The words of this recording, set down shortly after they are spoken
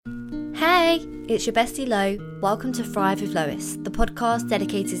Hey, it's your bestie Lo. Welcome to Thrive with Lois, the podcast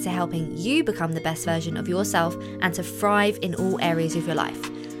dedicated to helping you become the best version of yourself and to thrive in all areas of your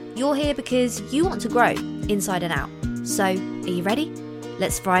life. You're here because you want to grow inside and out. So, are you ready?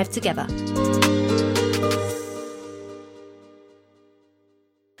 Let's thrive together.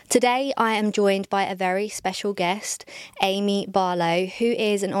 Today, I am joined by a very special guest, Amy Barlow, who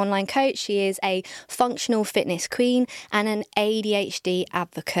is an online coach. She is a functional fitness queen and an ADHD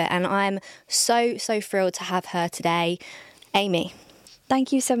advocate. And I'm so thrilled to have her today. Amy.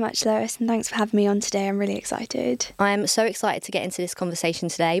 Thank you so much, Lois, and thanks for having me on today. I'm really excited. I'm so excited to get into this conversation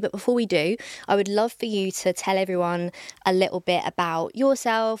today. But before we do, I would love for you to tell everyone a little bit about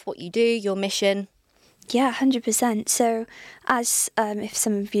yourself, what you do, your mission. Yeah, 100%. So as if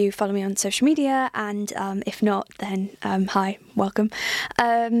some of you follow me on social media and if not, then hi, welcome.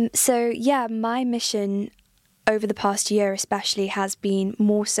 So my mission over the past year especially has been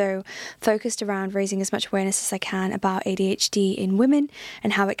more so focused around raising as much awareness as I can about ADHD in women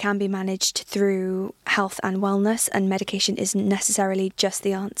and how it can be managed through health and wellness, and medication isn't necessarily just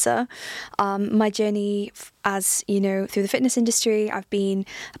the answer. My journey, as you know, through the fitness industry, I've been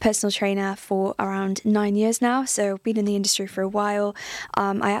a personal trainer for around 9 years now, so been in the industry for a while.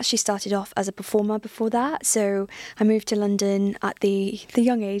 I actually started off as a performer before that, so I moved to London at the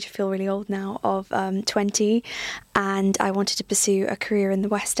young age, I feel really old now, of 20, and I wanted to pursue a career in the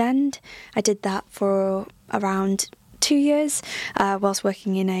West End. I did that for around 2 years whilst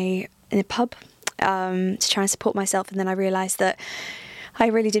working in a pub to try and support myself, and then I realised that I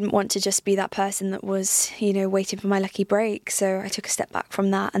really didn't want to just be that person that was, waiting for my lucky break. So I took a step back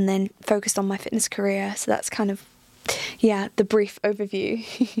from that and then focused on my fitness career. So that's kind of, the brief overview.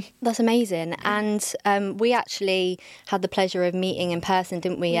 That's amazing. And we actually had the pleasure of meeting in person,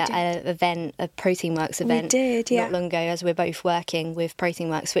 didn't we, at an event, a Protein Works event. We did, yeah. Not long ago, as we're both working with Protein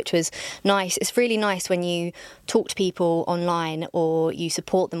Works, which was nice. It's really nice when you talk to people online or you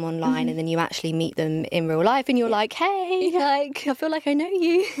support them online and then you actually meet them in real life and you're like, hey, I feel like I know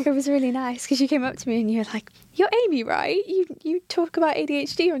you. It was really nice because you came up to me and you were like, you're Amy, right? You talk about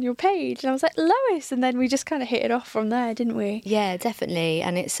ADHD on your page. And I was like, Lois. And then we just kind of hit it off from there, didn't we? Yeah, definitely.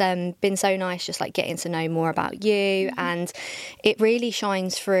 And it's been so nice just like getting to know more about you. And it really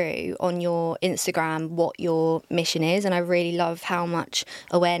shines through on your Instagram what your mission is. And I really love how much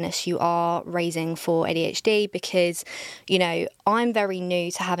awareness you are raising for ADHD because, I'm very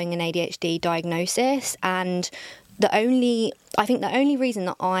new to having an ADHD diagnosis, and I think the only reason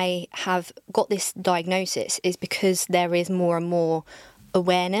that I have got this diagnosis is because there is more and more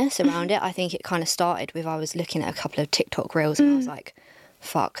awareness around it. I think it kind of started with I was looking at a couple of TikTok reels and I was like,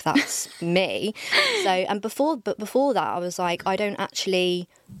 fuck, that's me. So, before that, I was like, I don't actually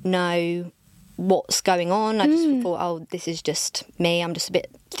know what's going on. I just thought, oh, this is just me. I'm just a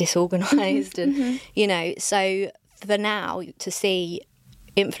bit disorganised. And, so for now to see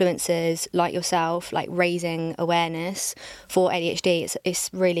influencers like yourself like raising awareness for ADHD, it's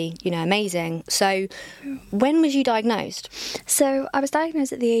really amazing. So when was you diagnosed? So I was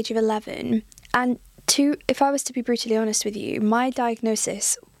diagnosed at the age of 11, and if I was to be brutally honest with you, my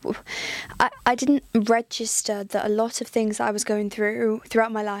diagnosis, I didn't register that a lot of things that I was going through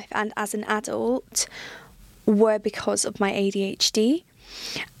throughout my life and as an adult were because of my ADHD,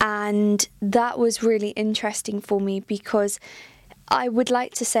 and that was really interesting for me because I would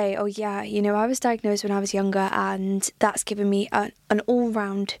like to say, I was diagnosed when I was younger, and that's given me an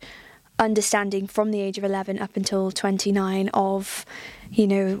all-round understanding from the age of 11 up until 29 of,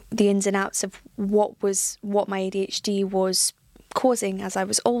 the ins and outs of what my ADHD was causing as I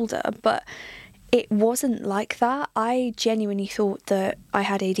was older. But it wasn't like that. I genuinely thought that I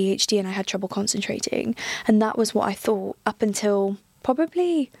had ADHD and I had trouble concentrating, and that was what I thought up until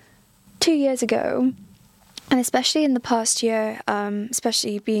probably 2 years ago. And especially in the past year,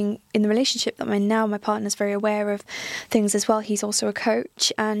 especially being in the relationship that I'm in now, my partner's very aware of things as well. He's also a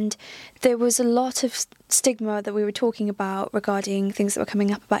coach. And there was a lot of stigma that we were talking about regarding things that were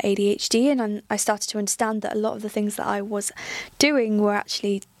coming up about ADHD. And I started to understand that a lot of the things that I was doing were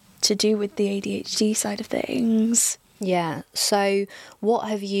actually to do with the ADHD side of things. Yeah. So what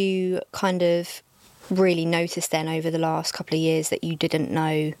have you kind of really noticed then over the last couple of years that you didn't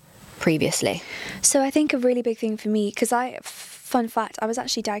know previously? So I think a really big thing for me, because fun fact, I was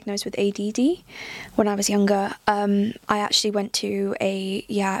actually diagnosed with ADD when I was younger. I actually went to see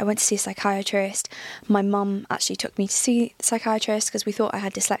a psychiatrist. My mum actually took me to see a psychiatrist because we thought I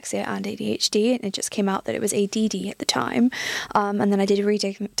had dyslexia and ADHD, and it just came out that it was ADD at the time. And then I did a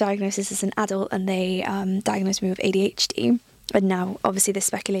re-diagnosis as an adult, and they diagnosed me with ADHD. And now, obviously, there's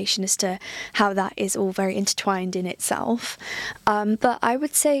speculation as to how that is all very intertwined in itself. But I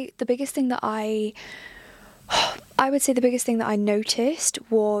would say the biggest thing that I noticed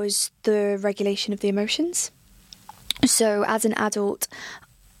was the regulation of the emotions. So as an adult,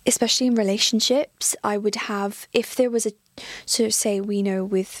 especially in relationships, I would have, if there was say we know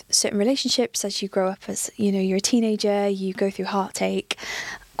with certain relationships, as you grow up, as you're a teenager, you go through heartache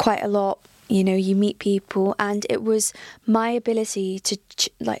quite a lot. You meet people, and it was my ability to,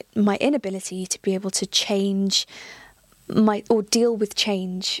 my inability to be able to change or deal with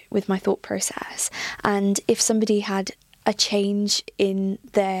change with my thought process. And if somebody had a change in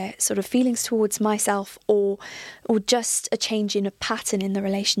their sort of feelings towards myself, or just a change in a pattern in the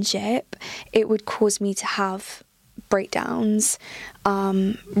relationship, it would cause me to have breakdowns,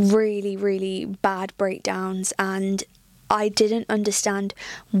 really, really bad breakdowns, and I didn't understand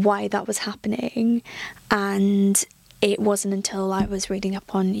why that was happening. And it wasn't until I was reading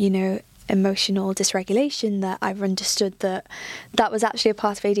up on, emotional dysregulation that I've understood that was actually a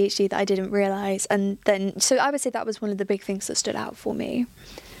part of ADHD that I didn't realise. And then, so I would say that was one of the big things that stood out for me.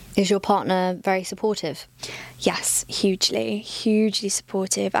 Is your partner very supportive? Yes, hugely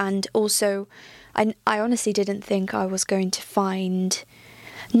supportive. And also, I honestly didn't think I was going to find,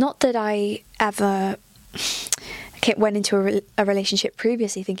 not that I ever went into a relationship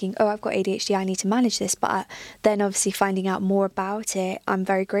previously thinking, oh, I've got ADHD, I need to manage this. But then obviously finding out more about it, I'm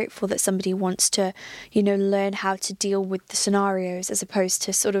very grateful that somebody wants to, learn how to deal with the scenarios, as opposed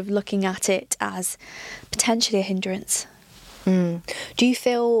to sort of looking at it as potentially a hindrance. Do you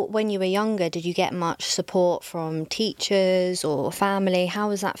feel when you were younger, did you get much support from teachers or family? How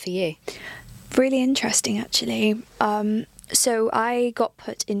was that for you? Really interesting, actually. So I got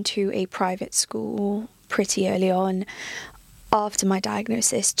put into a private school pretty early on after my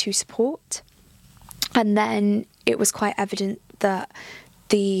diagnosis to support. And then it was quite evident that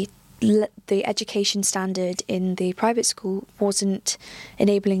the education standard in the private school wasn't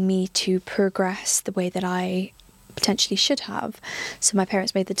enabling me to progress the way that I potentially should have. So my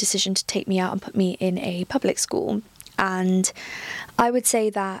parents made the decision to take me out and put me in a public school. And I would say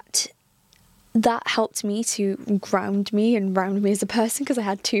that helped me to ground me as a person, because I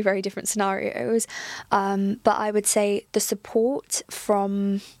had two very different scenarios. But I would say the support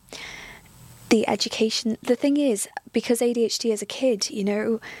from the education, the thing is, because ADHD as a kid,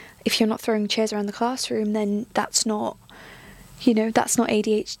 if you're not throwing chairs around the classroom, then that's not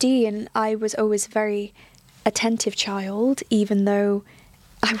ADHD. And I was always a very attentive child, even though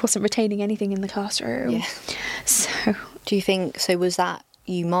I wasn't retaining anything in the classroom. Yeah. So do you think, was that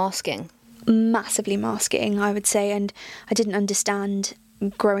you masking? Massively masking, I would say. And I didn't understand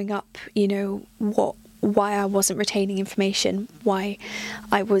growing up, why I wasn't retaining information, why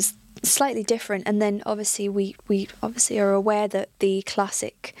I was slightly different. And then obviously we obviously are aware that the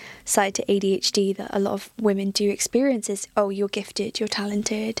classic side to ADHD that a lot of women do experience is, oh, you're gifted, you're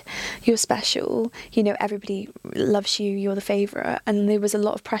talented, you're special, everybody loves you, you're the favourite. And there was a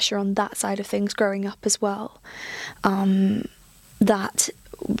lot of pressure on that side of things growing up as well, that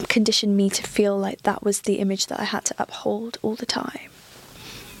conditioned me to feel like that was the image that I had to uphold all the time.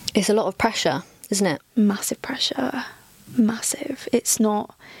 It's a lot of pressure, isn't it? Massive pressure. Massive. It's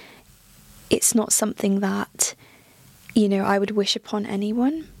not something that, I would wish upon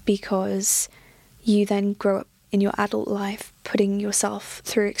anyone, because you then grow up in your adult life putting yourself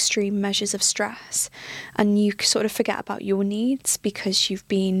through extreme measures of stress, and you sort of forget about your needs because you've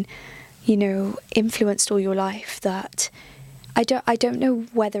been, influenced all your life. That I don't know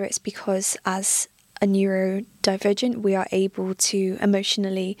whether it's because as a neurodivergent we are able to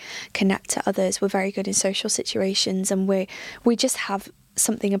emotionally connect to others. We're very good in social situations, and we just have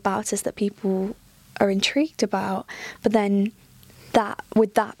something about us that people are intrigued about. But then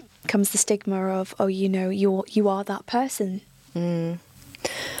with that comes the stigma of, oh, you are that person.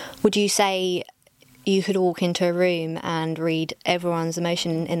 Would you say you could walk into a room and read everyone's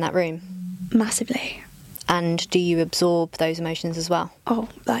emotion in that room? Massively. And do you absorb those emotions as well? Oh,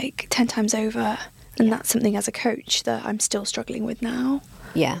 like 10 times over. And that's something as a coach that I'm still struggling with now.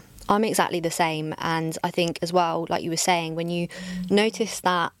 Yeah, I'm exactly the same. And I think as well, like you were saying, when you notice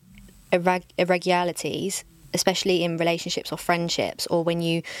that irregularities, especially in relationships or friendships, or when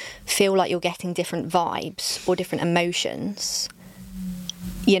you feel like you're getting different vibes or different emotions,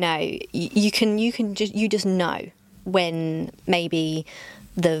 you just know when maybe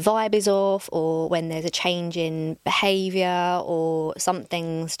the vibe is off, or when there's a change in behaviour, or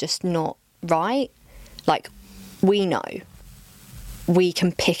something's just not right. Like, we know, we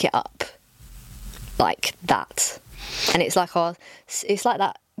can pick it up like that, and it's like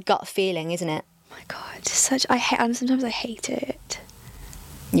that gut feeling, isn't it? my God, and sometimes I hate it.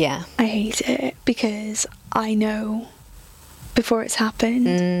 Yeah. I hate it because I know before it's happened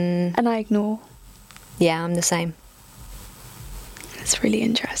and I ignore. Yeah, I'm the same. It's really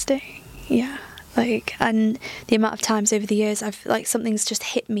interesting. Yeah. Like, and the amount of times over the years I've, like, something's just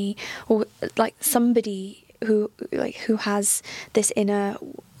hit me, or like somebody who has this inner,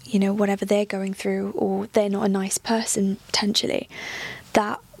 you know, whatever they're going through, or they're not a nice person potentially,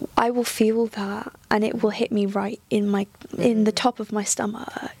 that I will feel that and it will hit me right in the top of my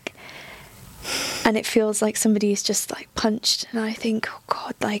stomach, and it feels like somebody's just like punched, and I think, oh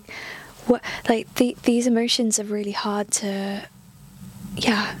God, like what, like these emotions are really hard to,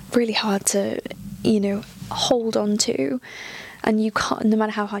 you know, hold on to, and you can't, no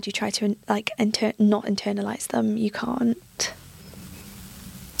matter how hard you try to like not internalize them, you can't.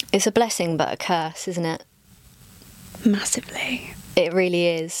 It's a blessing but a curse, isn't it? Massively. It really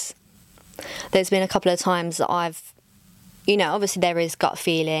is. There's been a couple of times that I've, you know, obviously there is gut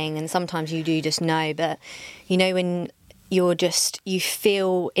feeling and sometimes you do just know, but you know, when you're just, you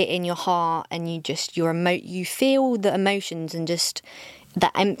feel it in your heart and you just, you feel the emotions and just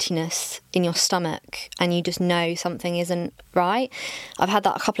that emptiness in your stomach, and you just know something isn't right. I've had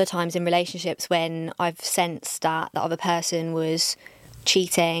that a couple of times in relationships when I've sensed that the other person was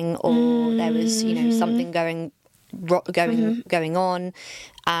cheating, or there was, you know, something going on,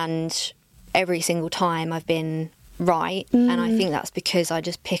 and every single time I've been right. And I think that's because I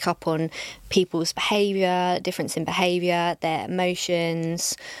just pick up on people's behaviour, difference in behaviour, their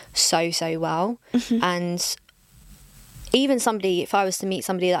emotions so well. And even somebody, if I was to meet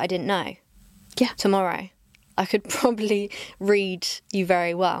somebody that I didn't know tomorrow, I could probably read you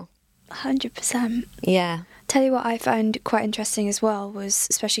very well. 100%. Yeah. Tell you what I found quite interesting as well was,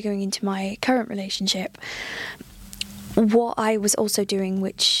 especially going into my current relationship, what I was also doing,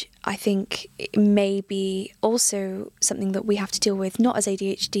 which I think may be also something that we have to deal with, not as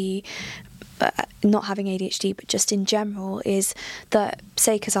ADHD, not having ADHD, but just in general, is that,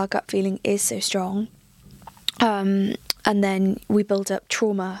 say, because our gut feeling is so strong, and then we build up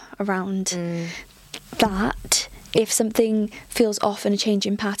trauma around that. If something feels off and a change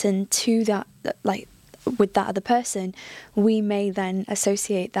in pattern to that, like with that other person, we may then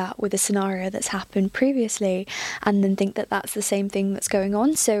associate that with a scenario that's happened previously and then think that that's the same thing that's going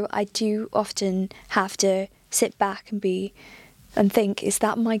on. So I do often have to sit back and think, is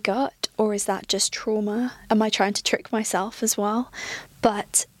that my gut or is that just trauma? Am I trying to trick myself as well?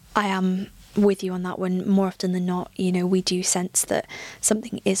 But I am with you on that one. More often than not, you know, we do sense that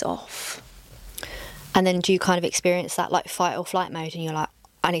something is off. And then do you kind of experience that like fight or flight mode, and you're like,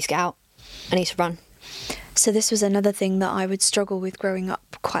 I need to get out, I need to run? So this was another thing that I would struggle with growing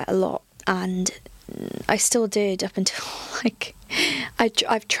up quite a lot, and I still did up until like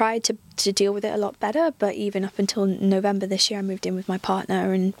I've tried to deal with it a lot better, but even up until November this year I moved in with my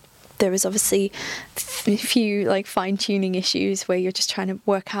partner, and there was obviously a few like fine-tuning issues where you're just trying to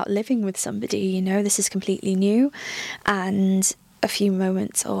work out living with somebody, you know, this is completely new, and a few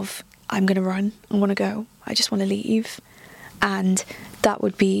moments of, I'm going to run, I want to go, I just want to leave. And that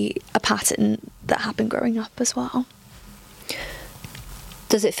would be a pattern that happened growing up as well.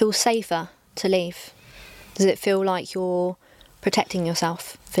 Does it feel safer to leave? Does it feel like you're protecting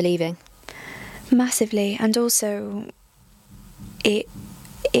yourself for leaving? Massively. And also it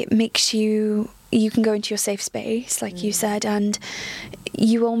makes you can go into your safe space, like you said, and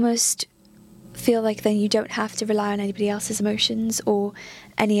you almost feel like then you don't have to rely on anybody else's emotions or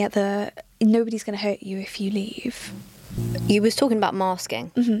any other, nobody's going to hurt you if you leave. You was talking about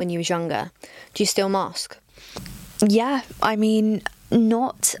masking when you was younger. Do you still mask? Yeah, I mean,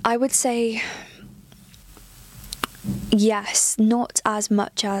 I would say yes, not as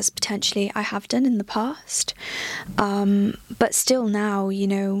much as potentially I have done in the past. But still now, you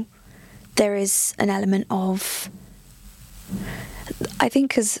know, there is an element of, I think,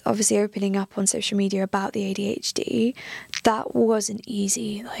 because obviously opening up on social media about the ADHD, that wasn't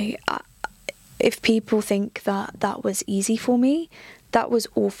easy. Like, if people think that was easy for me, that was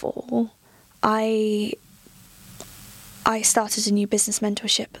awful. I started a new business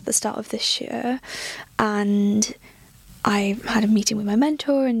mentorship at the start of this year, and I had a meeting with my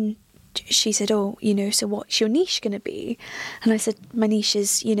mentor, and she said, oh, you know, so what's your niche going to be? And I said, my niche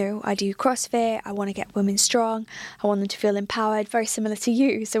is, you know, I do CrossFit, I want to get women strong, I want them to feel empowered, very similar to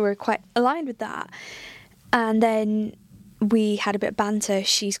you, so we're quite aligned with that. And then we had a bit of banter.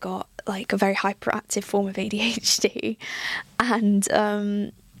 She's got like a very hyperactive form of ADHD,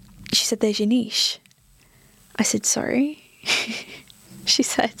 and she said, there's your niche. I said, sorry? She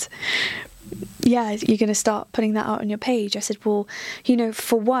said, yeah, you're going to start putting that out on your page. I said, well, you know,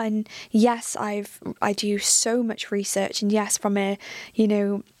 for one, yes, I do so much research, and yes, from a, you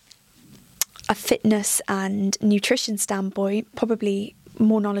know, a fitness and nutrition standpoint, probably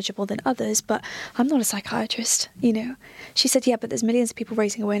more knowledgeable than others, but I'm not a psychiatrist, you know. She said, yeah, but there's millions of people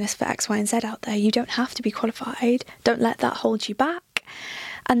raising awareness for X, Y, and Z out there. You don't have to be qualified. Don't let that hold you back.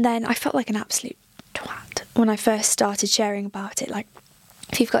 And then I felt like an absolute twat when I first started sharing about it, like,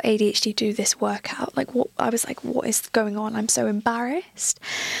 if you've got ADHD, do this workout. Like, what? I was like, what is going on? I'm so embarrassed.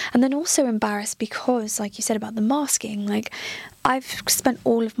 And then also embarrassed because, like you said about the masking, like, I've spent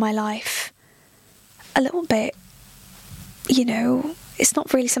all of my life a little bit, you know, it's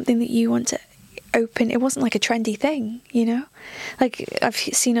not really something that you want to open. It wasn't like a trendy thing, you know? Like, I've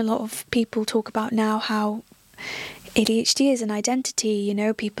seen a lot of people talk about now how ADHD is an identity, you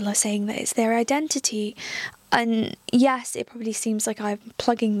know, people are saying that it's their identity. And yes, it probably seems like I'm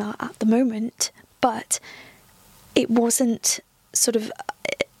plugging that at the moment, but it wasn't sort of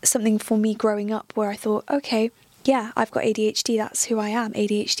something for me growing up where I thought, okay, yeah, I've got ADHD, that's who I am,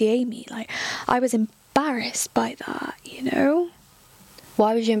 ADHD Amy. Like, I was embarrassed by that, you know?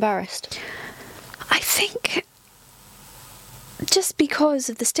 Why was you embarrassed? I think just because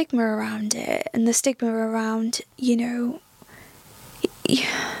of the stigma around it, and the stigma around, you know,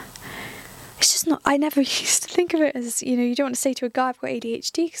 it's just not, I never used to think of it as, you know, you don't want to say to a guy, I've got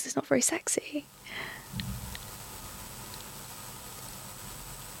ADHD, because it's not very sexy.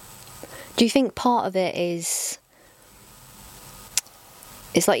 Do you think part of it is,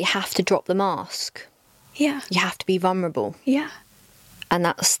 it's like you have to drop the mask? Yeah. You have to be vulnerable. Yeah. And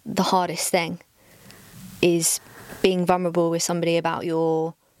that's the hardest thing, is being vulnerable with somebody about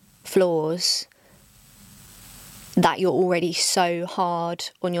your flaws that you're already so hard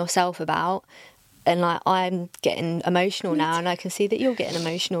on yourself about. And like, I'm getting emotional now, and I can see that you're getting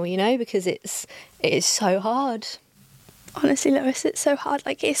emotional, you know, because it is so hard. Honestly, Lois, it's so hard.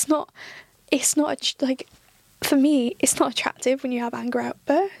 Like, it's not like, for me, it's not attractive when you have anger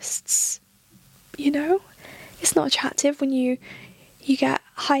outbursts, you know? It's not attractive when you get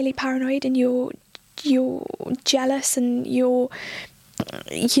highly paranoid and you're jealous and you're,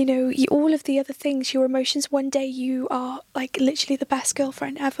 you know, all of the other things, your emotions. One day you are like literally the best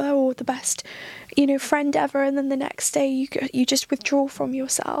girlfriend ever, or the best, you know, friend ever, and then the next day you just withdraw from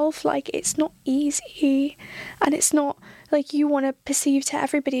yourself. Like, it's not easy, and it's not like you want to perceive to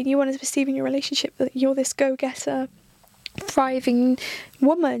everybody, and you want to perceive in your relationship that you're this go-getter, thriving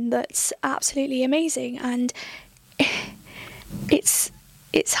woman that's absolutely amazing, and it's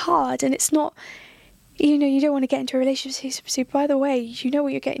hard, and it's not, you know, you don't want to get into a relationship, so by the way, you know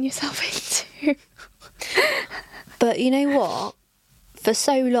what you're getting yourself into. But you know what? For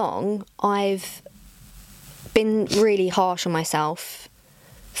so long, I've been really harsh on myself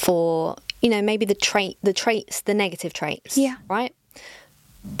for, you know, maybe the negative traits. Yeah. Right?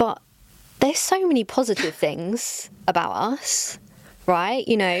 But there's so many positive things about us, right?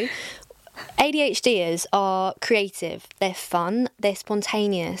 You know, ADHDers are creative, they're fun, they're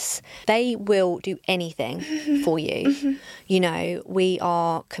spontaneous, they will do anything for you. You know, we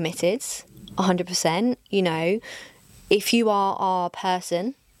are committed 100%. You know, if you are our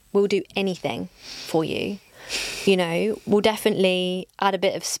person, we'll do anything for you. You know, we'll definitely add a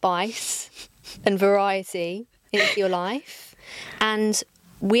bit of spice and variety into your life. And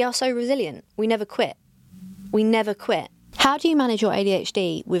we are so resilient. We never quit. How do you manage your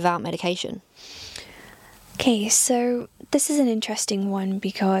ADHD without medication? Okay, so this is an interesting one,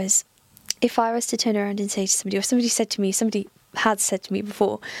 because if I was to turn around and say to somebody, or somebody had said to me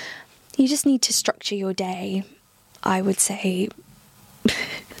before, you just need to structure your day, I would say,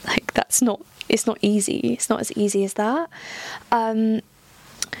 like, it's not easy. It's not as easy as that. I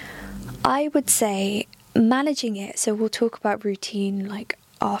would say managing it, so we'll talk about routine like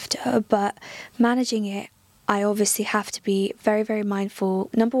after, but managing it, I obviously have to be very, very mindful,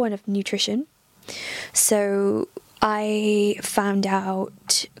 number one, of nutrition. So I found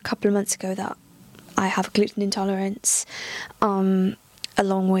out a couple of months ago that I have a gluten intolerance, along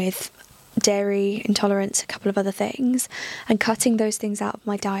with dairy intolerance, a couple of other things, and cutting those things out of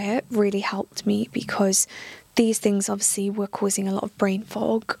my diet really helped me, because these things obviously were causing a lot of brain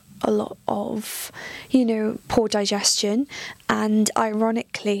fog, a lot of, you know, poor digestion. And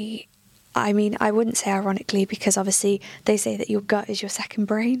ironically, I mean, I wouldn't say ironically, because obviously they say that your gut is your second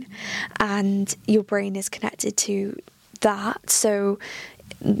brain, and your brain is connected to that. So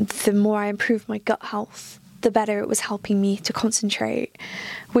the more I improved my gut health, the better it was helping me to concentrate,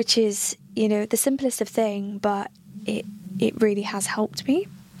 which is, you know, the simplest of thing, but it really has helped me.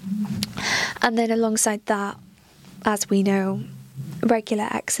 And then alongside that, as we know, regular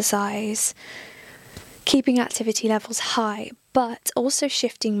exercise, keeping activity levels high, but also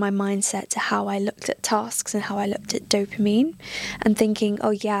shifting my mindset to how I looked at tasks and how I looked at dopamine, and thinking,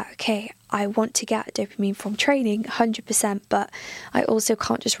 oh yeah, okay, I want to get dopamine from training 100%, but I also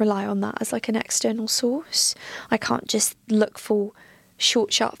can't just rely on that as like an external source. I can't just look for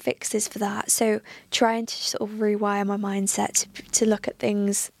short, sharp fixes for that. So trying to sort of rewire my mindset to look at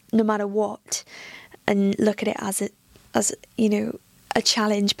things no matter what, and look at it as a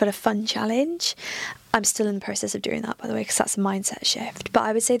challenge, but a fun challenge. I'm still in the process of doing that, by the way, because that's a mindset shift. But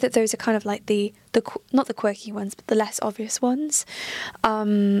I would say that those are kind of like the not the quirky ones, but the less obvious ones.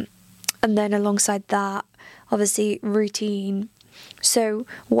 And then alongside that, obviously routine. So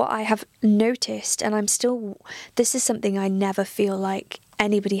what I have noticed, and this is something I never feel like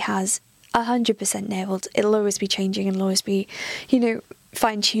anybody has 100% nailed. It'll always be changing, and it'll always be,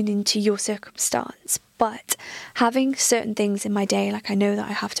 fine-tuning to your circumstance. But having certain things in my day, like I know that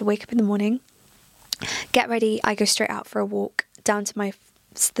I have to wake up in the morning, get ready, I go straight out for a walk down to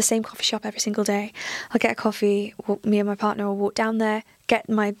the same coffee shop every single day. I'll get a coffee, me and my partner will walk down there, get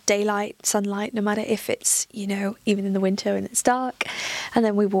my daylight, sunlight, no matter if it's, even in the winter and it's dark, and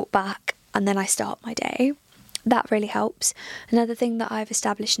then we walk back, and then I start my day. That really helps. Another thing that I've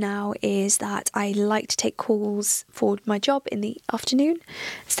established now is that I like to take calls for my job in the afternoon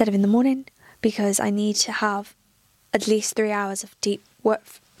instead of in the morning, because I need to have at least 3 hours of deep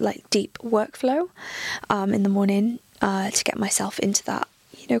workflow in the morning to get myself into that,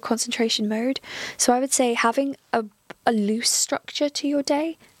 concentration mode. So I would say having a loose structure to your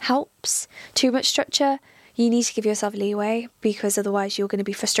day helps. Too much structure, you need to give yourself leeway, because otherwise you're going to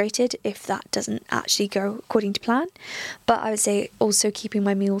be frustrated if that doesn't actually go according to plan. But I would say also keeping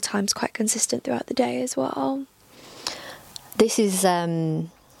my meal times quite consistent throughout the day as well. This is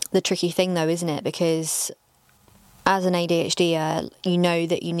the tricky thing though, isn't it? Because as an ADHDer, you know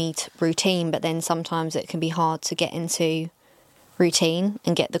that you need routine, but then sometimes it can be hard to get into routine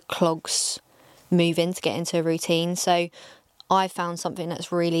and get the clogs moving to get into a routine. So I found something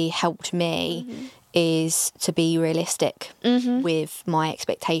that's really helped me is to be realistic with my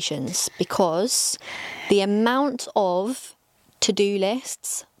expectations, because the amount of to-do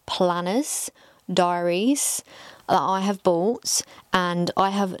lists, planners, diaries that I have bought and I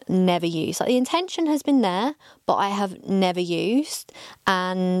have never used, like the intention has been there, but I have never used,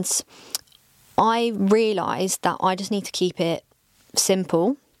 and I realised that I just need to keep it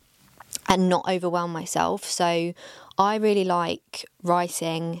simple and not overwhelm myself. So I really like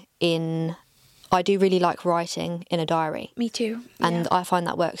writing in a diary. Me too. And I find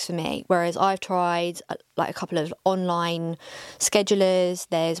that works for me. Whereas I've tried like a couple of online schedulers.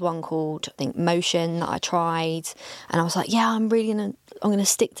 There's one called, I think, Motion that I tried. And I was like, yeah, I'm going to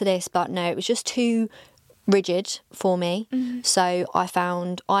stick to this. But no, it was just too rigid for me. So I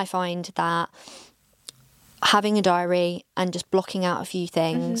find that having a diary and just blocking out a few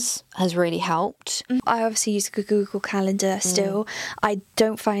things has really helped. I obviously use a Google Calendar still. I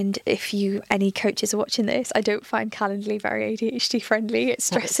don't find, if any coaches are watching this, I don't find Calendly very ADHD friendly. It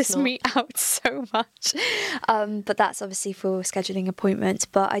stresses me out so much. But that's obviously for scheduling appointments.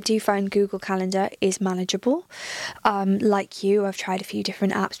 But I do find Google Calendar is manageable. Like you, I've tried a few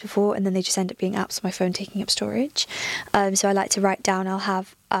different apps before, and then they just end up being apps on my phone taking up storage. So I like to write down.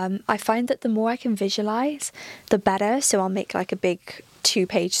 I find that the more I can visualise, the better. So I'll make like a big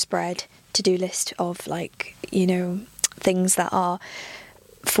 2-page spread to-do list of things that are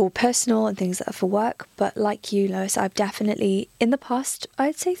for personal and things that are for work. But like you, Lois, I've definitely, in the past,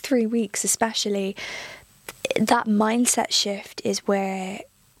 I'd say 3 weeks especially, that mindset shift is where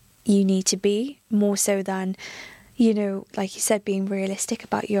you need to be, more so than, like you said, being realistic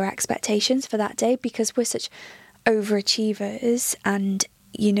about your expectations for that day, because we're such overachievers and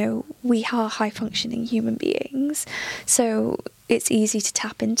we are high-functioning human beings, so it's easy to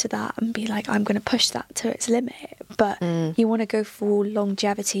tap into that and be like, I'm going to push that to its limit. But you want to go for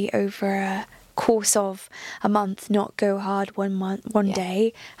longevity over a course of a month, not go hard one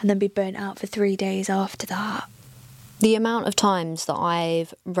day and then be burnt out for 3 days after that. The amount of times that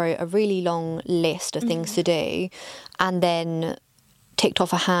I've wrote a really long list of things to do and then ticked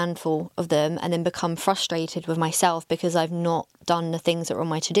off a handful of them and then become frustrated with myself because I've not done the things that were on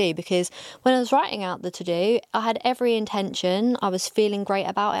my to-do. Because when I was writing out the to-do, I had every intention, I was feeling great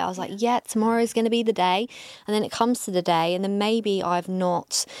about it, I was like, yeah, tomorrow's going to be the day. And then it comes to the day and then maybe I've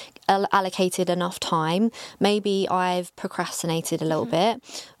not allocated enough time, maybe I've procrastinated a little bit,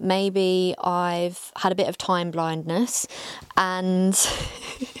 maybe I've had a bit of time blindness, and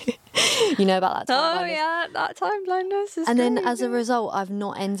You know about that time blindness. Yeah, that time blindness is And then crazy. as a result, I've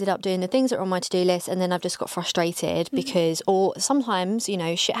not ended up doing the things that are on my to-do list, and then I've just got frustrated because, or sometimes, you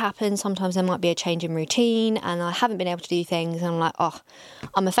know, shit happens. Sometimes there might be a change in routine and I haven't been able to do things, and I'm like, oh,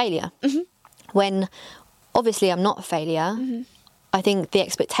 I'm a failure. When obviously I'm not a failure. I think the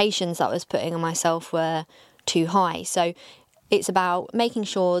expectations that I was putting on myself were too high. So it's about making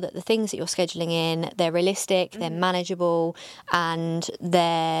sure that the things that you're scheduling in, they're realistic, they're manageable, and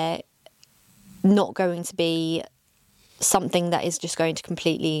they're not going to be something that is just going to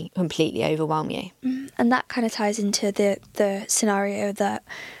completely overwhelm you. And that kind of ties into the scenario that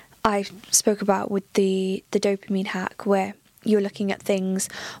I spoke about with the dopamine hack, where you're looking at things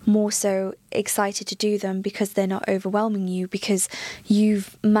more so excited to do them because they're not overwhelming you, because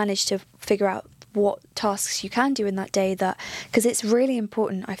you've managed to figure out what tasks you can do in that day. That because it's really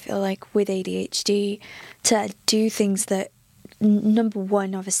important, I feel like, with ADHD to do things that, number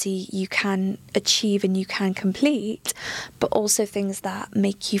one, obviously you can achieve and you can complete, but also things that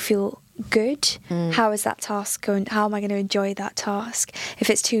make you feel good. How is that task going? How am I going to enjoy that task? If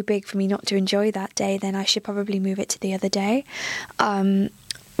it's too big for me not to enjoy that day, then I should probably move it to the other day.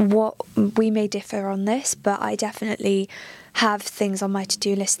 What we may differ on this, but I definitely have things on my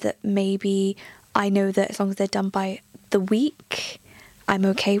to-do list that maybe I know that as long as they're done by the week, I'm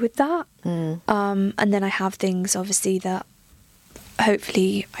okay with that. And then I have things obviously that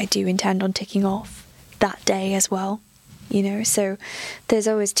hopefully I do intend on ticking off that day as well, you know, so there's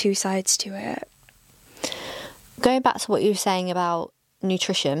always two sides to it. Going back to what you were saying about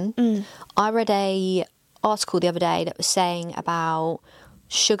nutrition, I read a article the other day that was saying about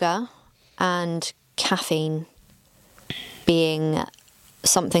sugar and caffeine being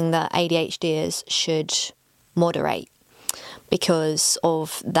something that ADHDers should moderate, because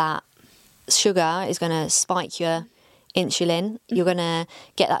of that sugar is going to spike your insulin, you're going to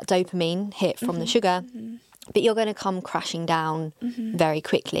get that dopamine hit from the sugar, but you're going to come crashing down very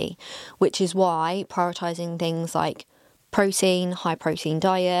quickly, which is why prioritising things like protein, high protein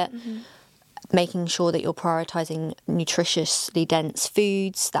diet, making sure that you're prioritising nutritiously dense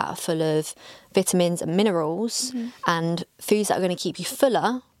foods that are full of vitamins and minerals, and foods that are going to keep you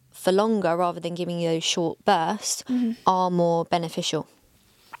fuller for longer rather than giving you those short bursts are more beneficial.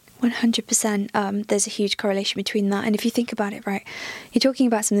 100%. There's a huge correlation between that. And if you think about it, right, you're talking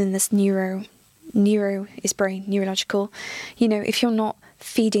about something that's neuro is brain, neurological. You know, if you're not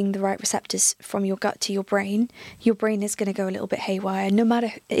feeding the right receptors from your gut to your brain is going to go a little bit haywire, no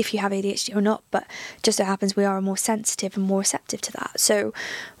matter if you have ADHD or not. But just so happens we are more sensitive and more receptive to that. So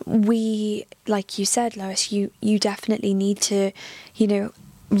we, like you said, Lois, you definitely need to, you know,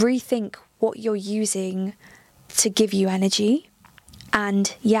 rethink what you're using to give you energy.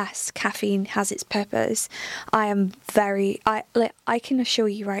 And yes, caffeine has its purpose. I can assure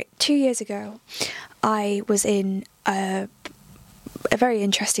you, right, 2 years ago, I was in a very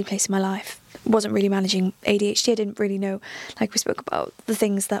interesting place in my life. Wasn't really managing ADHD. I didn't really know, like we spoke about, the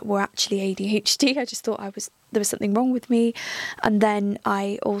things that were actually ADHD. I just thought there was something wrong with me. And then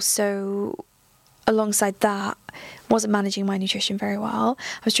I also, alongside that, wasn't managing my nutrition very well.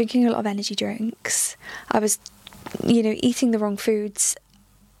 I was drinking a lot of energy drinks. I was, you know, eating the wrong foods.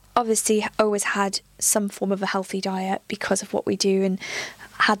 Obviously always had some form of a healthy diet because of what we do and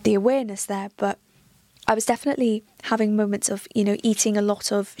had the awareness there, but I was definitely having moments of, you know, eating a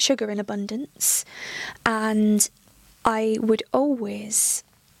lot of sugar in abundance, and I would always,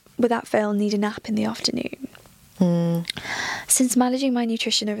 without fail, need a nap in the afternoon. Since managing my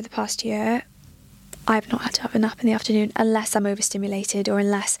nutrition over the past year, I've not had to have a nap in the afternoon unless I'm overstimulated or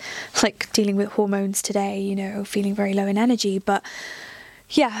unless, like, dealing with hormones today, you know, feeling very low in energy. But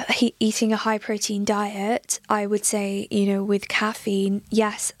yeah, eating a high protein diet, I would say, you know, with caffeine,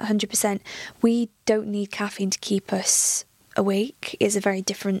 yes, 100%. We don't need caffeine to keep us awake. Is a very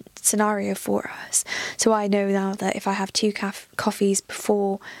different scenario for us. So I know now that if I have two coffees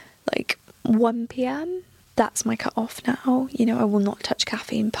before like 1 p.m, that's my cut off now. You know, I will not touch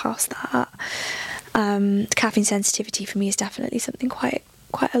caffeine past that. Caffeine sensitivity for me is definitely something quite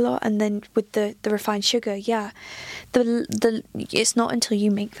a lot. And then with the refined sugar, yeah, it's not until you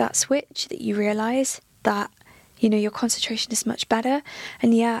make that switch that you realise that, you know, your concentration is much better.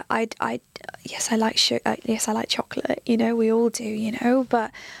 And yeah, yes, I like sugar. Yes, I like chocolate. You know, we all do. You know,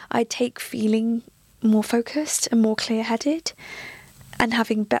 but I take feeling more focused and more clear-headed, and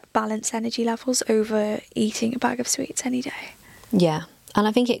having balanced energy levels over eating a bag of sweets any day. Yeah, and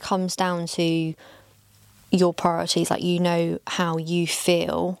I think it comes down to your priorities. Like, you know how you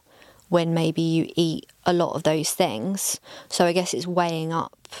feel when maybe you eat a lot of those things. So I guess it's weighing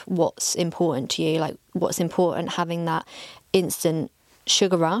up what's important to you, like what's important, having that instant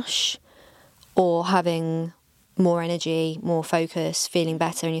sugar rush or having more energy, more focus, feeling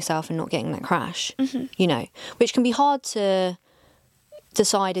better in yourself and not getting that crash, you know, which can be hard to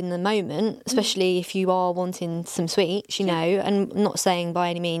decide in the moment, especially if you are wanting some sweets, you know, and I'm not saying by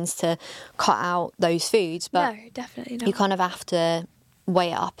any means to cut out those foods, but No, definitely not. you kind of have to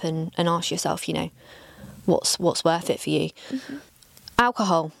weigh it up and ask yourself, you know, what's worth it for you.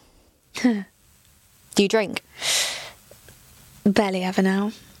 Alcohol. Do you drink? Barely ever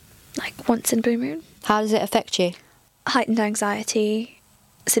now. Like once in a blue moon. How does it affect you? Heightened anxiety,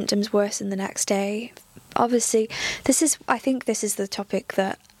 symptoms worsen the next day. Obviously, I think this is the topic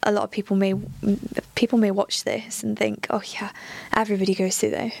that a lot of people may watch this and think, oh yeah, everybody goes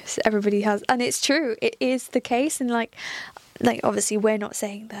through this. Everybody has, and it's true. It is the case, and like obviously we're not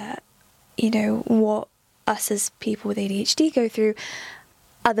saying that, you know, what us as people with ADHD go through,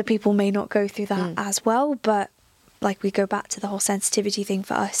 other people may not go through that as well, but like we go back to the whole sensitivity thing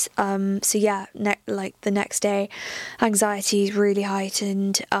for us. So yeah, like the next day, anxiety is really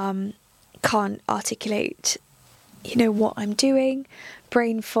heightened, can't articulate, you know, what I'm doing,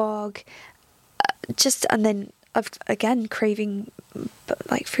 brain fog, and then again craving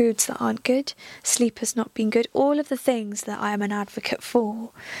like foods that aren't good, sleep has not been good, all of the things that I am an advocate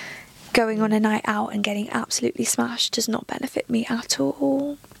for. Going on a night out and getting absolutely smashed does not benefit me at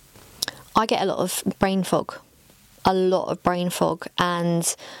all. I get a lot of brain fog,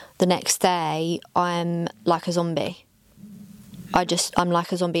 and the next day I'm like a zombie. I'm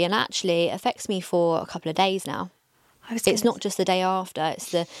like a zombie, and actually it affects me for a couple of days now. It's not just the day after,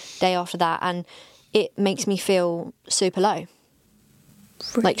 it's the day after that, and it makes me feel super low.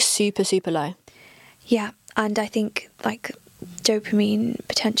 Really? Like super, super low. Yeah, and I think like dopamine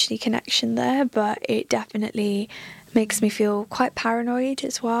potentially connection there, but it definitely makes me feel quite paranoid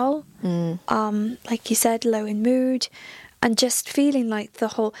as well. Like you said, low in mood, and just feeling like the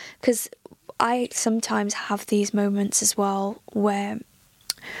whole, because I sometimes have these moments as well where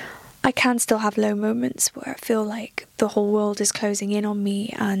I can still have low moments where I feel like the whole world is closing in on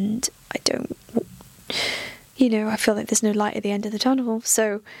me and I don't, you know, I feel like there's no light at the end of the tunnel.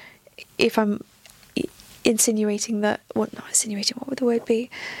 So if I'm insinuating that, what would the word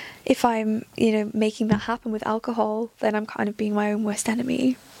be? If I'm, you know, making that happen with alcohol, then I'm kind of being my own worst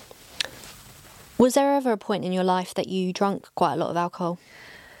enemy. Was there ever a point in your life that you drank quite a lot of alcohol?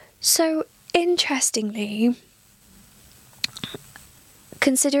 So, interestingly,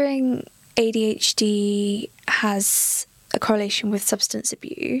 considering ADHD has a correlation with substance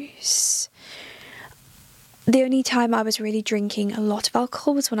abuse, the only time I was really drinking a lot of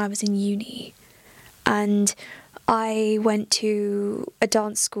alcohol was when I was in uni. And I went to a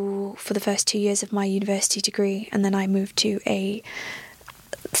dance school for the first 2 years of my university degree, and then I moved to a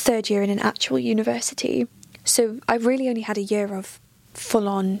third year in an actual university. So I really only had a year of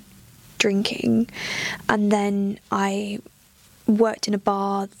full-on drinking, and then I worked in a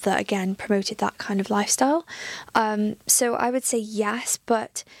bar that again promoted that kind of lifestyle. So I would say yes,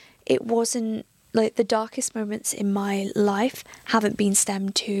 but it wasn't like the darkest moments in my life haven't been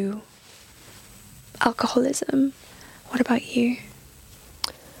stemmed to alcoholism. What about you?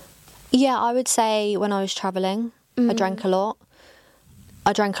 Yeah, I would say when I was travelling, I drank a lot.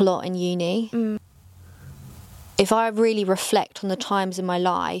 I drank a lot in uni. If I really reflect on the times in my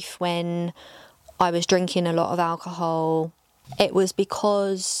life when I was drinking a lot of alcohol, it was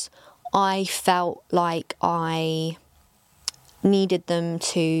because I felt like I needed them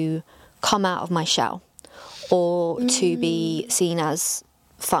to come out of my shell or to be seen as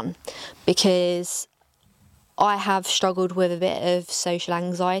fun, because I have struggled with a bit of social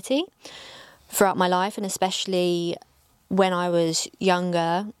anxiety throughout my life, and especially when I was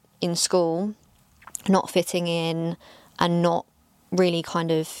younger in school, not fitting in and not really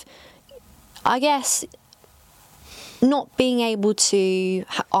kind of, I guess, not being able to,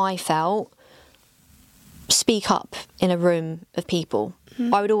 I felt, speak up in a room of people.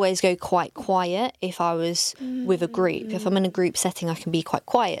 I would always go quite quiet if I was with a group. If I'm in a group setting, I can be quite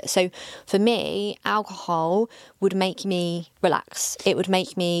quiet. So for me, alcohol would make me relax. It would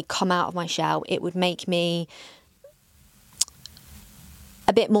make me come out of my shell. It would make me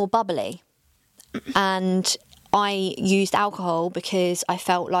a bit more bubbly. And I used alcohol because I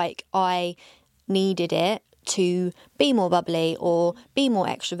felt like I needed it to be more bubbly or be more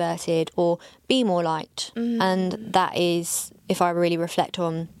extroverted or be more liked. And that is, if I really reflect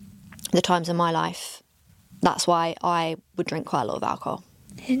on the times in my life, that's why I would drink quite a lot of alcohol.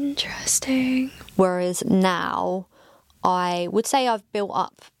 Interesting. Whereas now, I would say I've built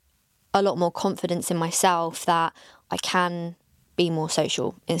up a lot more confidence in myself that I can be more social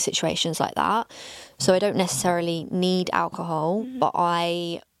in situations like that. So I don't necessarily need alcohol, but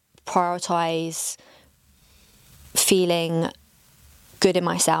I prioritise feeling good in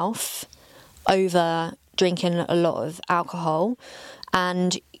myself over drinking a lot of alcohol. And,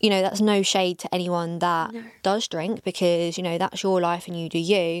 you know, that's no shade to anyone that does drink, because, you know, that's your life and you do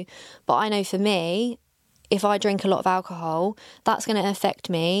you. But I know for me, if I drink a lot of alcohol, that's going to affect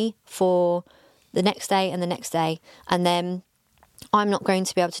me for the next day and the next day. And then I'm not going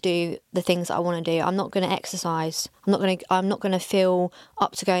to be able to do the things that I want to do. I'm not going to exercise. I'm not going to feel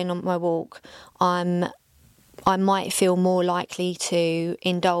up to going on my walk. I might feel more likely to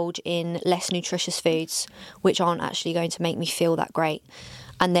indulge in less nutritious foods, which aren't actually going to make me feel that great.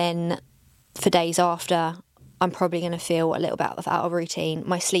 And then for days after, I'm probably going to feel a little bit out of routine.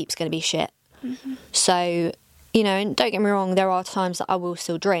 My sleep's going to be shit. Mm-hmm. So, you know, and don't get me wrong, there are times that I will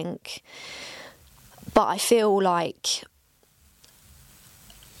still drink, but I feel like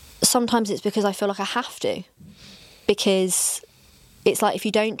sometimes it's because I feel like I have to, because it's like if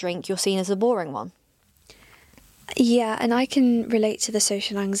you don't drink, you're seen as a boring one. Yeah, and I can relate to the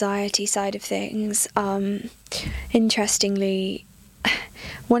social anxiety side of things. Interestingly,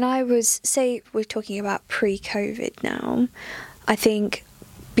 when I was, say, we're talking about pre-COVID now, I think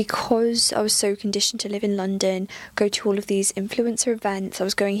because I was so conditioned to live in London, go to all of these influencer events, I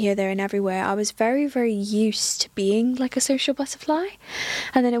was going here, there and everywhere, I was very, very used to being like a social butterfly.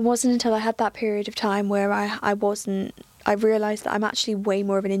 And then it wasn't until I had that period of time where I realised that I'm actually way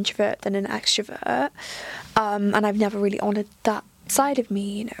more of an introvert than an extrovert. And I've never really honoured that side of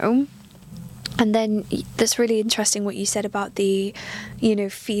me, you know. And then that's really interesting what you said about the, you know,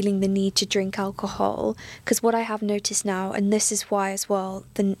 feeling the need to drink alcohol. Because what I have noticed now, and this is why as well,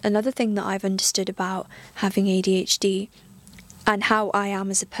 another thing that I've understood about having ADHD and how I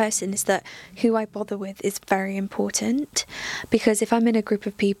am as a person is that who I bother with is very important. Because if I'm in a group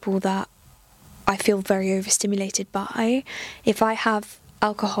of people that I feel very overstimulated by, if I have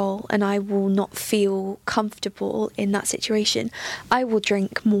alcohol and I will not feel comfortable in that situation, I will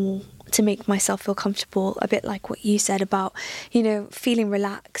drink more to make myself feel comfortable, a bit like what you said about, you know, feeling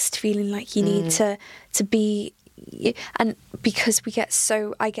relaxed, feeling like you need to be. And because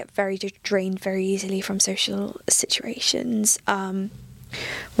I get very drained very easily from social situations.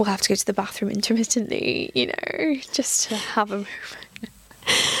 We'll have to go to the bathroom intermittently, you know, just to have a moment.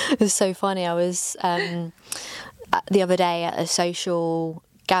 It was so funny. I was the other day at a social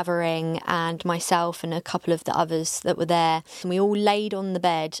gathering, and myself and a couple of the others that were there, and we all laid on the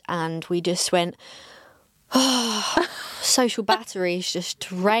bed and we just went, oh, social batteries just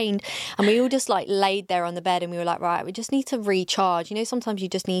drained. And we all just like laid there on the bed and we were like, right, we just need to recharge. You know, sometimes you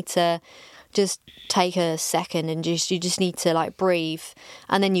just need to just take a second and you just need to like breathe,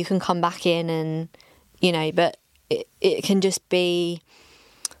 and then you can come back in and, you know, but it can just be,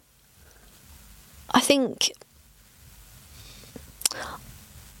 I think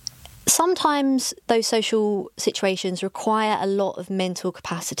sometimes those social situations require a lot of mental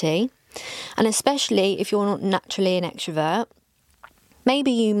capacity, and especially if you're not naturally an extrovert,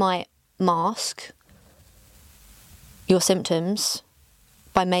 maybe you might mask your symptoms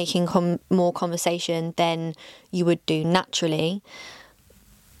by making more conversation than you would do naturally.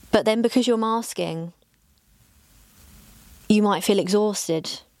 But then because you're masking, you might feel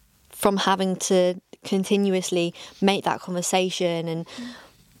exhausted from having to continuously make that conversation and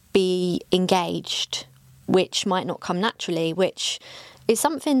be engaged, which might not come naturally, which is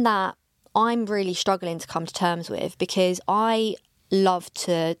something that I'm really struggling to come to terms with, because I love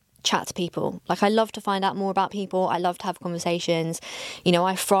to chat to people. Like, I love to find out more about people. I love to have conversations. You know,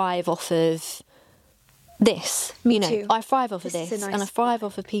 I thrive off of this. Me you know, too. I thrive off of this, and I thrive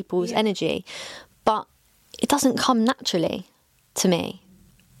off of people's energy. But it doesn't come naturally to me.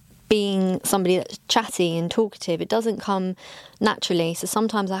 Being somebody that's chatty and talkative, it doesn't come naturally. So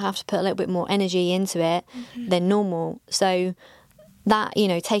sometimes I have to put a little bit more energy into it than normal. So that, you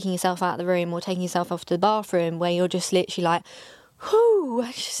know, taking yourself out of the room or taking yourself off to the bathroom where you're just literally like, whoo,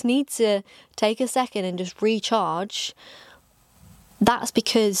 I just need to take a second and just recharge. That's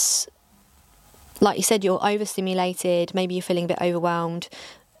because, like you said, you're overstimulated, maybe you're feeling a bit overwhelmed,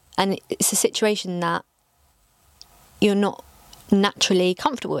 and it's a situation that you're not naturally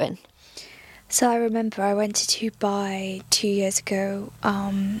comfortable in. So I remember I went to Dubai 2 years ago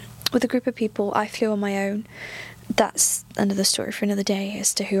with a group of people. I flew on my own. That's another story for another day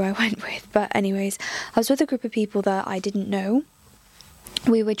as to who I went with. But anyways, I was with a group of people that I didn't know.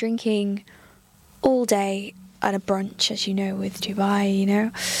 We were drinking all day at a brunch, as you know, with Dubai, you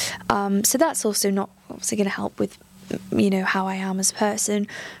know. So that's also not obviously going to help with, you know, how I am as a person.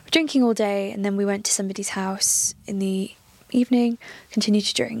 We're drinking all day, and then we went to somebody's house in the evening, continue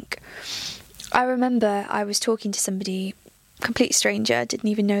to drink. I remember I was talking to somebody, complete stranger, didn't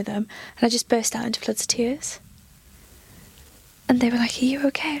even know them, and I just burst out into floods of tears. And they were like, "Are you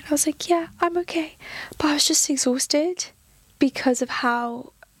okay?" And I was like, "Yeah, I'm okay." But I was just exhausted because of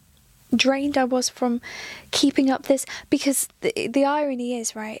how drained I was from keeping up this. Because the irony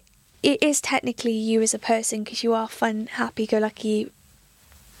is, right, it is technically you as a person, because you are fun, happy-go-lucky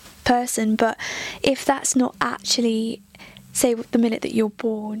person. But if that's not actually, say, the minute that you're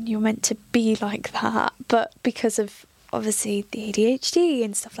born, you're meant to be like that, but because of obviously the ADHD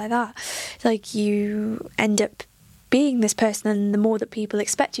and stuff like that, like, you end up being this person, and the more that people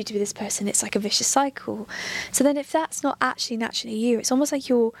expect you to be this person, it's like a vicious cycle. So then if that's not actually naturally you, it's almost like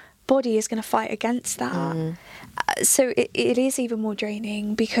your body is going to fight against that. So it is even more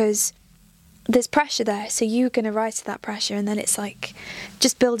draining, because there's pressure there, so you're going to rise to that pressure, and then it's like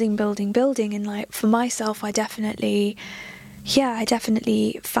just building. And like, for myself, I definitely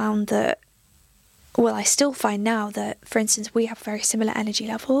found that, well, I still find now that, for instance, we have very similar energy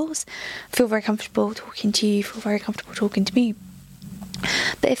levels. I feel very comfortable talking to you, you feel very comfortable talking to me.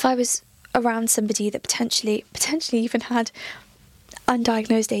 But if I was around somebody that potentially even had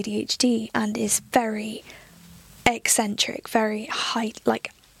undiagnosed ADHD and is very eccentric, very high,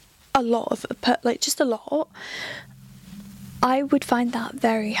 like a lot, I would find that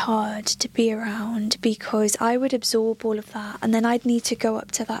very hard to be around, because I would absorb all of that, and then I'd need to go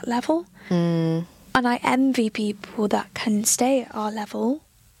up to that level. And I envy people that can stay at our level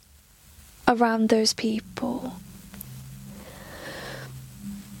around those people.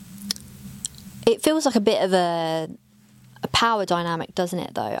 It feels like a bit of a power dynamic, doesn't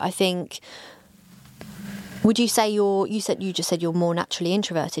it, though? I think, would you say you just said you're more naturally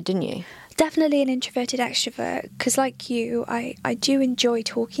introverted, didn't you? Definitely an introverted extrovert, because like you, I do enjoy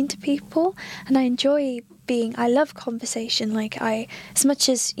talking to people, and I love conversation. Like, as much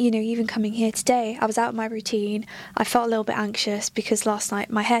as, even coming here today, I was out of my routine. I felt a little bit anxious because last night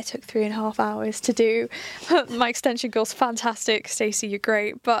my hair took 3.5 hours to do. My extension girl's fantastic. Stacey, you're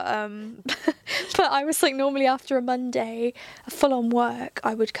great. But I was like, normally after a Monday, a full-on work,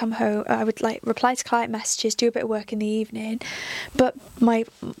 I would come home, I would like reply to client messages, do a bit of work in the evening. But my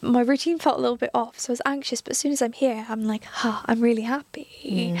routine felt a little bit off, so I was anxious. But as soon as I'm here, I'm like, I'm really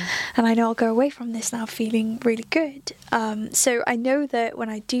happy. And I know I'll go away from this now feeling really good. So I know that when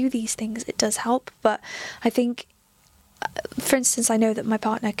I do these things, it does help. But I think, for instance, I know that my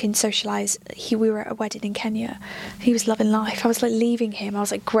partner can socialise. We were at a wedding in Kenya. He was loving life. I was like leaving him. I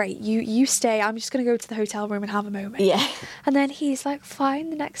was like, great, you stay. I'm just going to go to the hotel room and have a moment. Yeah. And then he's like fine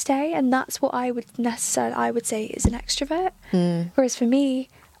the next day. And that's what I would say is an extrovert. Whereas for me,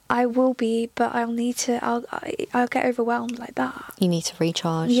 I will be, but I'll get overwhelmed like that. You need to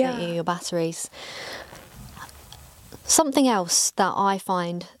recharge your batteries. Something else that I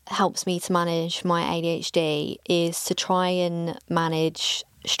find helps me to manage my ADHD is to try and manage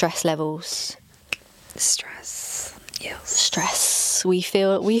stress levels. Stress. Yes. Stress. We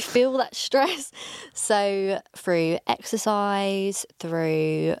feel that stress. So through exercise,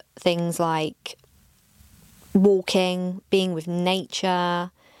 through things like walking, being with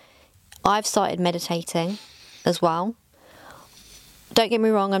nature. I've started meditating as well. Don't get me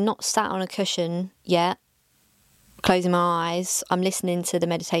wrong, I'm not sat on a cushion yet, closing my eyes. I'm listening to the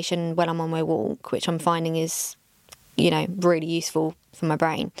meditation when I'm on my walk, which I'm finding is, really useful for my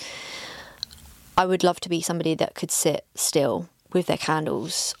brain. I would love to be somebody that could sit still with their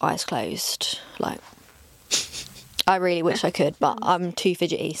candles, eyes closed. Like, I really wish I could, but I'm too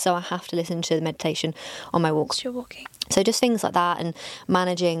fidgety, so I have to listen to the meditation on my walk. You're walking. So just things like that, and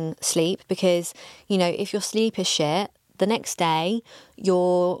managing sleep, because, if your sleep is shit, the next day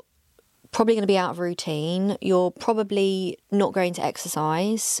you're probably going to be out of routine, you're probably not going to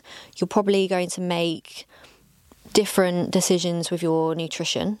exercise, you're probably going to make different decisions with your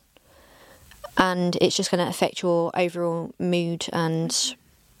nutrition, and it's just going to affect your overall mood and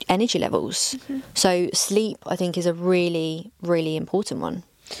energy levels. So sleep, I think, is a really, really important one.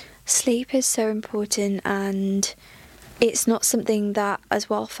 Sleep is so important, and it's not something that, as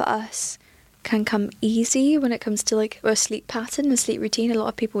well, for us, can come easy when it comes to like a sleep pattern and sleep routine. A lot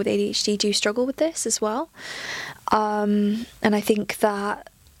of people with ADHD do struggle with this as well. And I think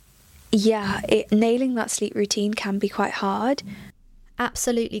that, nailing that sleep routine can be quite hard.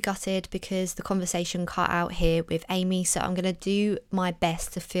 Absolutely gutted because the conversation cut out here with Amy, so I'm going to do my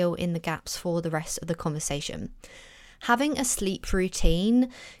best to fill in the gaps for the rest of the conversation. Having a sleep routine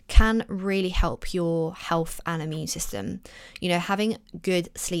can really help your health and immune system. Having good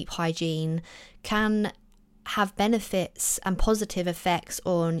sleep hygiene can have benefits and positive effects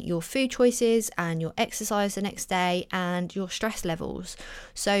on your food choices and your exercise the next day and your stress levels.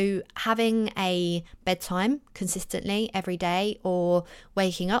 So having a bedtime consistently every day or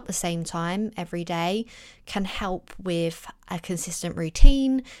waking up the same time every day can help with a consistent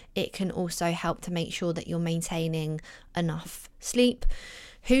routine. It can also help to make sure that you're maintaining enough sleep.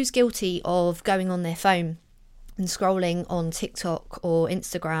 Who's guilty of going on their phone and scrolling on TikTok or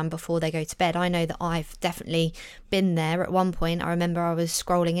Instagram before they go to bed? I know that I've definitely been there at one point. I remember I was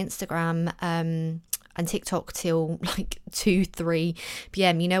scrolling Instagram and TikTok till like 2-3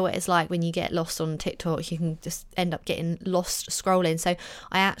 p.m. You know what it's like when you get lost on TikTok, you can just end up getting lost scrolling. So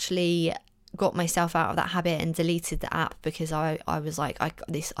I actually got myself out of that habit and deleted the app because I was like, I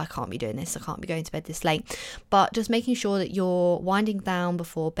can't be doing this, I can't be going to bed this late. But just making sure that you're winding down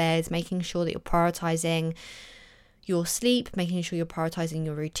before bed, making sure that you're prioritizing your sleep, making sure you're prioritizing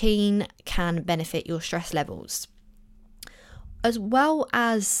your routine can benefit your stress levels, as well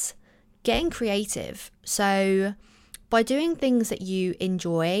as getting creative. So by doing things that you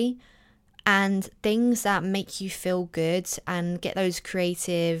enjoy and things that make you feel good and get your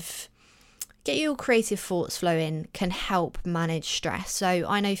creative thoughts flowing can help manage stress. So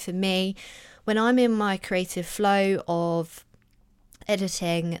I know for me, when I'm in my creative flow of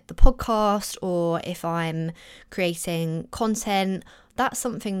editing the podcast or if I'm creating content, that's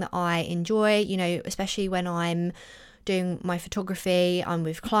something that I enjoy, you know, especially when I'm doing my photography, I'm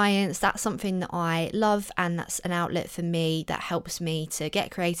with clients, that's something that I love, and that's an outlet for me that helps me to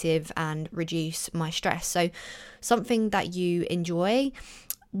get creative and reduce my stress. So something that you enjoy,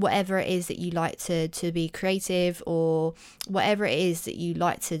 whatever it is that you like to be creative or whatever it is that you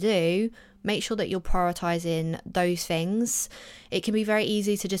like to do, make sure that you're prioritizing those things. It can be very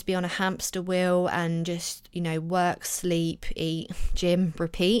easy to just be on a hamster wheel and just, you know, work, sleep, eat, gym,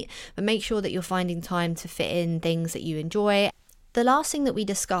 repeat, but make sure that you're finding time to fit in things that you enjoy. The last thing that we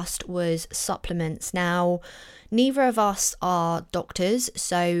discussed was supplements. Now, neither of us are doctors,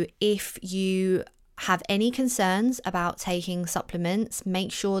 so if you have any concerns about taking supplements,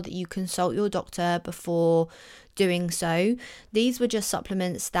 make sure that you consult your doctor before doing so. These were just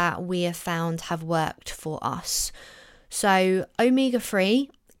supplements that we have found have worked for us. So omega-3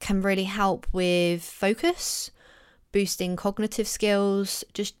 can really help with focus, boosting cognitive skills,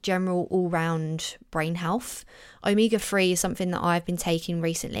 just general all-round brain health. Omega-3 is something that I've been taking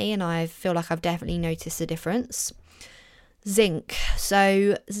recently and I feel like I've definitely noticed a difference. Zinc.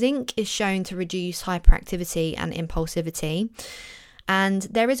 So zinc is shown to reduce hyperactivity and impulsivity. And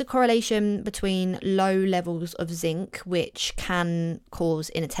there is a correlation between low levels of zinc, which can cause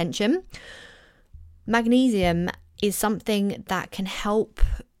inattention. Magnesium is something that can help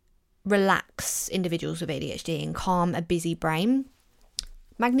relax individuals with ADHD and calm a busy brain.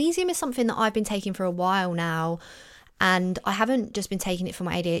 Magnesium is something that I've been taking for a while now, and I haven't just been taking it for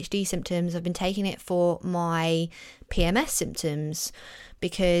my ADHD symptoms, I've been taking it for my PMS symptoms,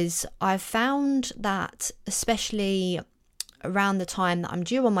 because I've found that especially around the time that I'm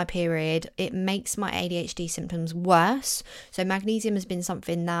due on my period, it makes my ADHD symptoms worse. So magnesium has been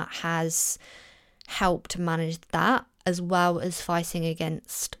something that has helped manage that, as well as fighting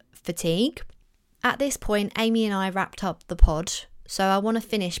against fatigue. At this point, Amy and I wrapped up the pod. So I want to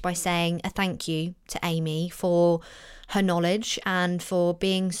finish by saying a thank you to Amy for her knowledge and for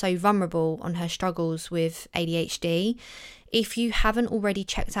being so vulnerable on her struggles with ADHD. If you haven't already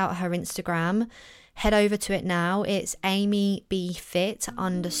checked out her Instagram, head over to it now. It's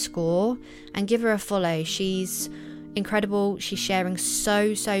amybfit_, and give her a follow. She's incredible. She's sharing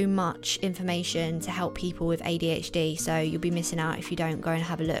so much information to help people with ADHD, so you'll be missing out if you don't go and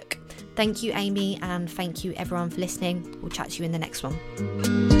have a look. Thank you, Amy, and thank you everyone for listening. We'll chat to you in the next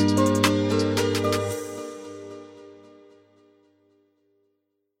one.